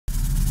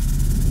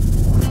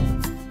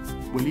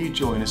Will you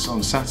join us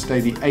on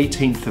Saturday the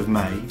 18th of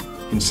May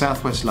in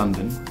southwest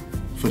London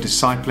for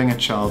Discipling a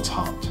Child's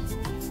Heart?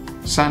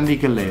 Sandy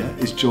Galea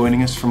is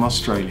joining us from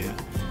Australia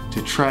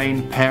to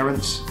train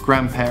parents,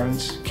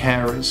 grandparents,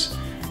 carers,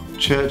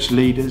 church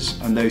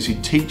leaders and those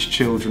who teach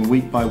children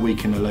week by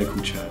week in a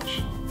local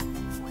church.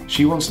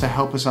 She wants to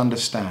help us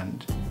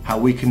understand how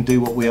we can do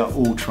what we are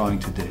all trying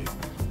to do,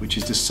 which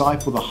is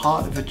disciple the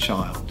heart of a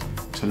child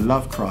to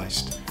love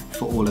Christ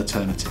for all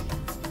eternity.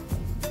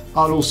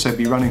 I'll also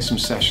be running some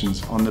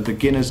sessions on the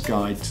beginner's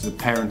guide to the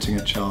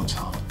parenting a child's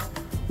heart.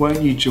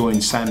 Won't you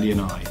join Sandy and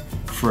I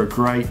for a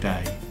great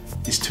day?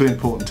 It's too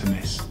important to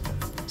miss.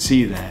 See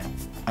you there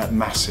at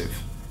Massive,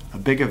 a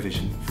bigger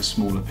vision for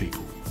smaller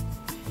people.